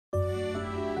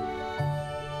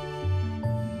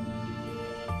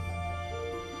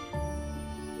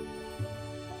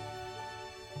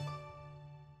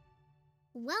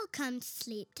Welcome to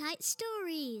Sleep Tight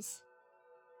Stories.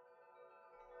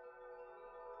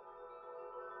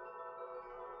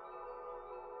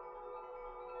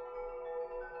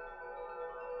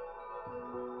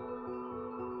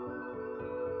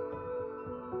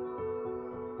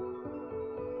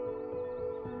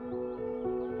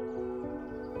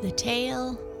 The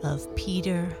Tale of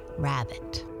Peter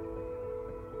Rabbit.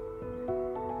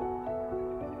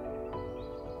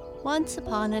 Once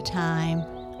upon a time,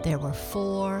 there were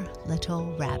 4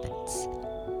 little rabbits,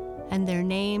 and their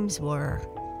names were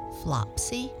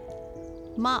Flopsy,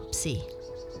 Mopsy,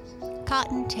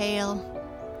 Cottontail,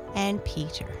 and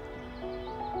Peter.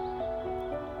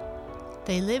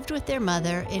 They lived with their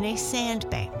mother in a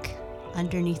sandbank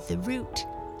underneath the root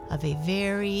of a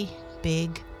very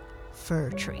big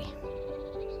fir tree.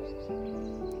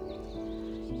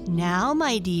 "Now,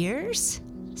 my dears,"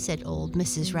 said old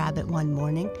Mrs. Rabbit one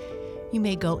morning, "you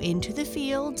may go into the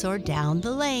fields or down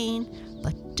the lane,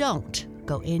 but don't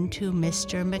go into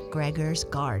Mr. McGregor's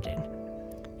garden.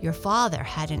 Your father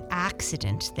had an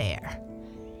accident there.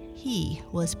 He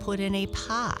was put in a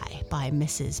pie by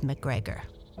Mrs. McGregor.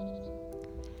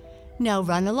 Now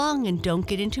run along and don't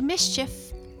get into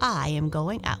mischief. I am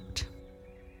going out."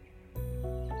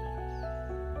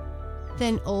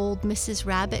 Then old Mrs.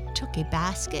 Rabbit took a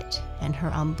basket and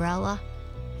her umbrella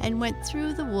and went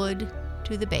through the wood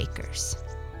to the baker's.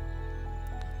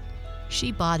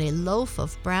 She bought a loaf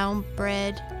of brown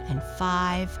bread and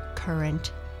 5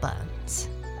 currant buns.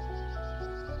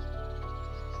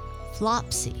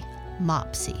 Flopsy,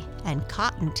 Mopsy, and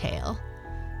Cottontail,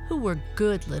 who were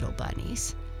good little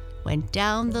bunnies, went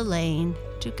down the lane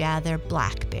to gather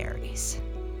blackberries.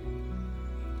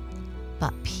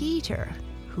 But Peter,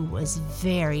 who was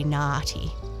very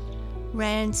naughty,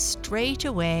 ran straight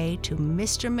away to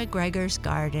Mr. McGregor's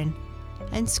garden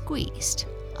and squeezed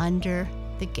under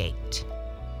the gate.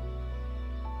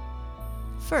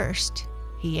 First,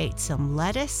 he ate some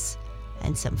lettuce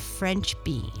and some French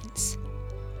beans,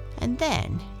 and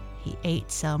then he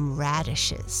ate some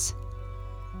radishes.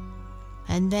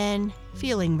 And then,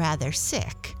 feeling rather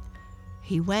sick,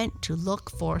 he went to look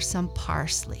for some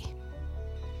parsley.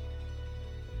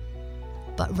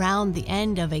 But round the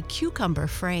end of a cucumber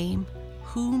frame,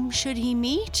 whom should he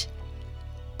meet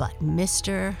but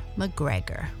Mr.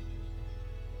 McGregor.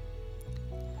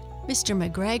 Mr.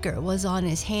 McGregor was on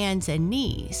his hands and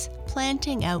knees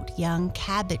planting out young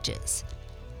cabbages,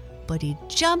 but he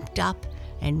jumped up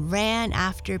and ran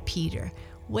after Peter,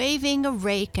 waving a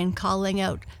rake and calling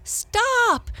out,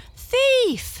 "Stop,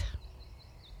 thief!"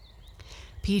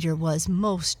 Peter was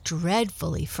most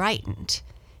dreadfully frightened.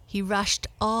 He rushed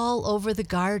all over the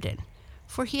garden,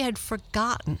 for he had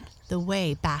forgotten the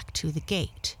way back to the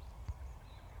gate.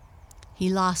 He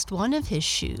lost one of his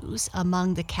shoes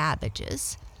among the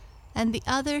cabbages, and the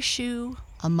other shoe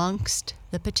amongst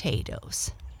the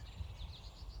potatoes.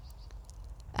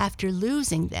 After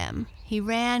losing them, he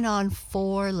ran on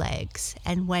 4 legs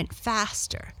and went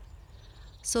faster,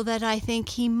 so that I think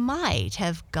he might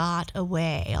have got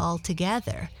away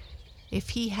altogether if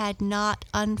he had not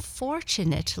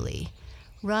unfortunately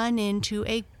run into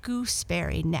a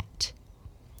gooseberry net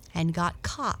and got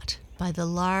caught by the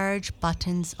large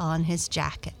buttons on his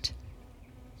jacket.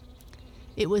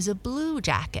 It was a blue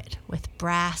jacket with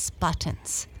brass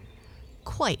buttons,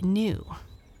 quite new.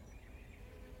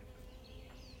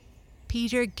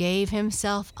 Peter gave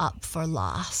himself up for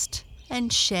lost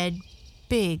and shed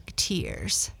big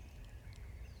tears.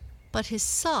 But his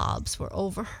sobs were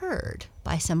overheard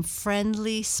by some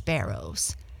friendly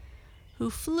sparrows,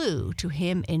 who flew to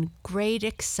him in great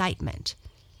excitement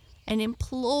and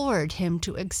implored him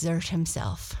to exert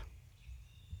himself.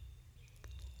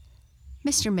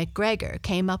 Mr. McGregor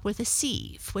came up with a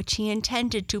sieve which he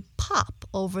intended to pop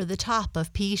over the top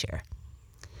of Peter.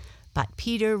 But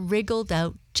Peter wriggled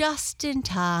out just in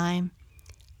time,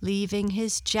 leaving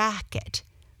his jacket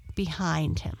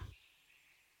behind him.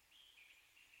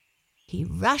 He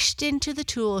rushed into the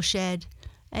tool shed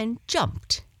and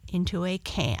jumped into a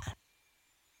can.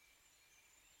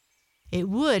 It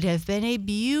would have been a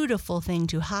beautiful thing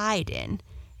to hide in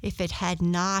if it had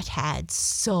not had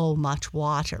so much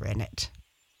water in it.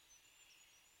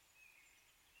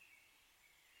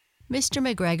 Mr.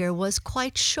 McGregor was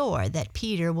quite sure that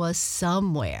Peter was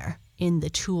somewhere in the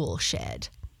tool shed,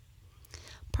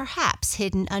 perhaps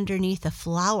hidden underneath a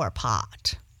flower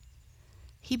pot.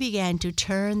 He began to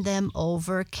turn them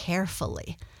over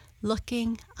carefully,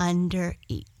 looking under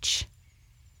each.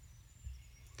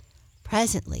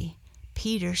 Presently,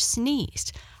 Peter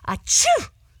sneezed. "Achoo!"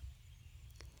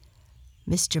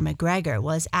 Mr. McGregor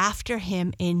was after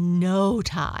him in no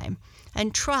time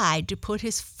and tried to put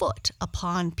his foot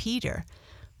upon Peter,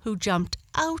 who jumped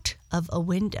out of a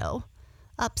window,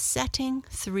 upsetting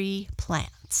 3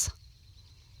 plants.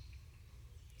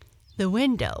 The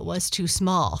window was too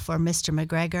small for Mr.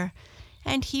 McGregor,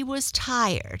 and he was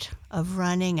tired of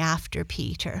running after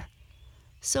Peter,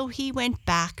 so he went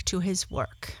back to his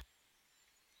work.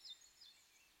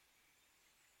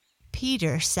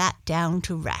 Peter sat down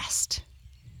to rest.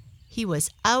 He was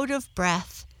out of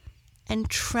breath and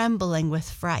trembling with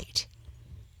fright,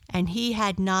 and he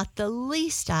had not the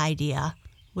least idea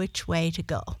which way to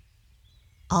go.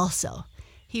 Also,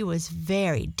 he was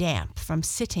very damp from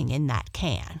sitting in that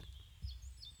can.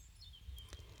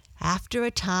 After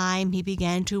a time, he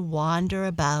began to wander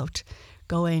about,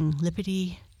 going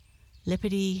lippity,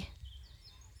 lippity,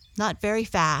 not very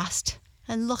fast,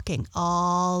 and looking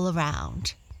all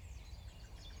around.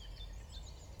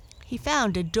 He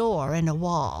found a door in a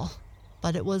wall,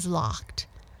 but it was locked,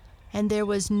 and there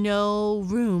was no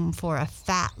room for a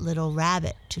fat little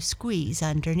rabbit to squeeze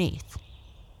underneath.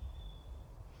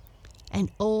 An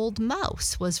old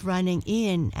mouse was running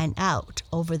in and out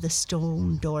over the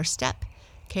stone doorstep,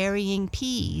 carrying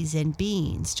peas and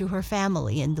beans to her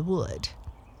family in the wood.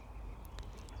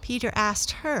 Peter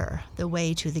asked her the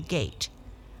way to the gate,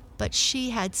 but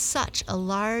she had such a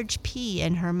large pea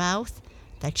in her mouth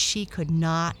that she could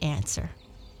not answer.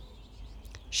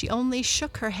 She only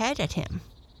shook her head at him.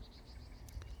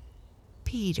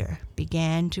 Peter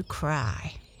began to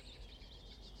cry.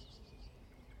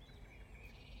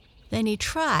 Then he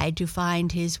tried to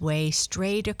find his way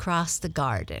straight across the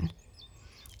garden,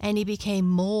 and he became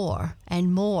more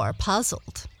and more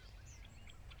puzzled.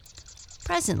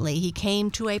 Presently he came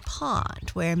to a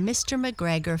pond where Mr.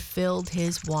 McGregor filled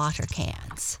his water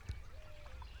cans.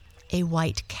 A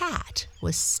white cat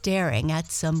was staring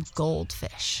at some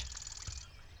goldfish.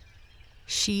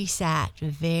 She sat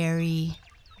very,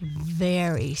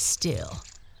 very still,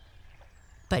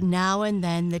 but now and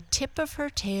then the tip of her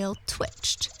tail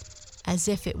twitched as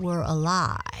if it were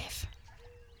alive.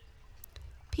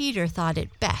 Peter thought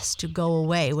it best to go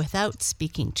away without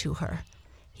speaking to her.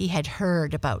 He had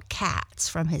heard about cats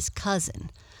from his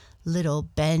cousin, little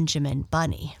Benjamin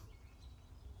Bunny.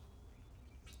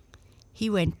 He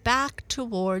went back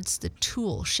towards the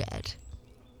tool shed,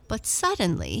 but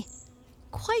suddenly,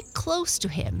 quite close to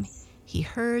him, he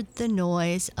heard the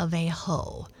noise of a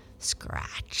hoe.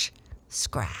 Scratch,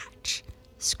 scratch,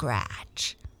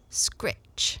 scratch,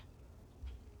 scritch.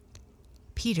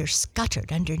 Peter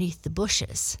scuttered underneath the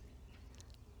bushes.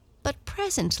 But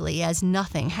presently, as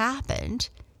nothing happened,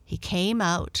 he came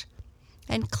out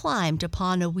and climbed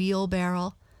upon a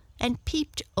wheelbarrow and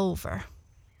peeped over.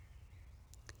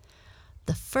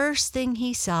 The first thing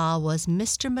he saw was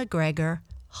Mr. McGregor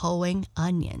hoeing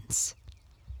onions.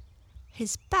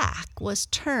 His back was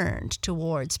turned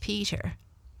towards Peter,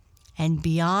 and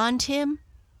beyond him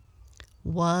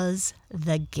was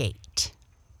the gate.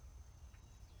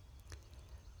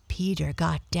 Peter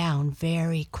got down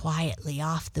very quietly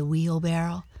off the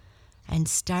wheelbarrow and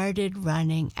started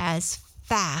running as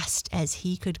fast as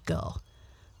he could go,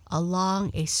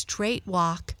 along a straight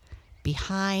walk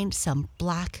behind some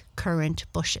black currant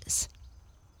bushes.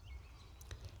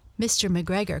 Mr.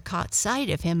 McGregor caught sight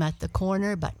of him at the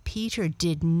corner, but Peter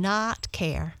did not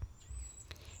care.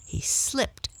 He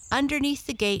slipped underneath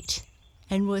the gate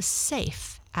and was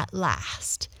safe at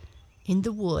last in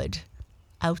the wood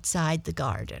outside the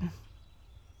garden.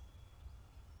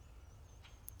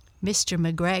 Mr.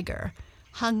 McGregor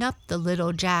hung up the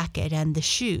little jacket and the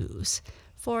shoes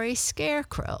for a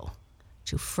scarecrow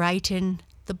to frighten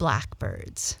the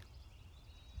blackbirds.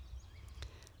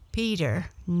 Peter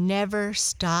never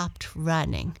stopped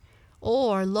running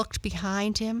or looked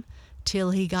behind him till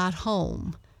he got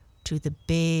home to the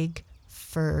big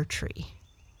fir tree.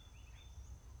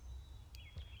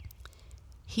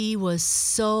 He was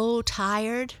so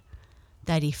tired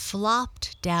that he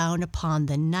flopped down upon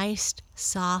the nice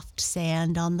soft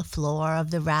sand on the floor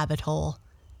of the rabbit hole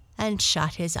and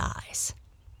shut his eyes.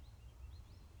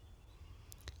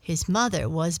 His mother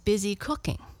was busy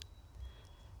cooking.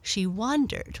 She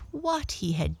wondered what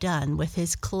he had done with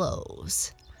his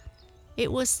clothes.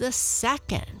 It was the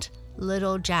second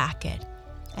little jacket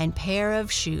and pair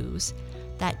of shoes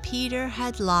that Peter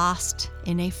had lost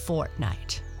in a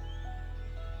fortnight.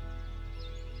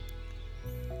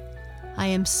 I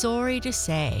am sorry to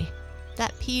say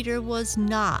that Peter was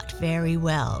not very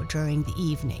well during the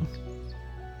evening.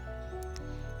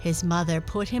 His mother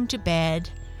put him to bed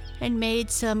and made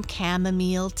some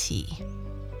chamomile tea,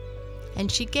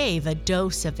 and she gave a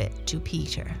dose of it to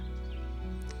Peter.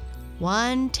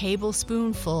 1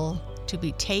 tablespoonful to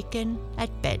be taken at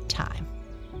bedtime.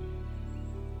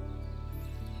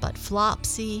 But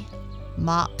Flopsy,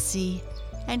 Mopsy,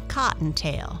 and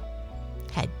Cottontail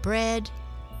had bread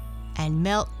and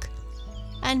milk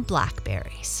and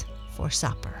blackberries for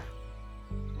supper.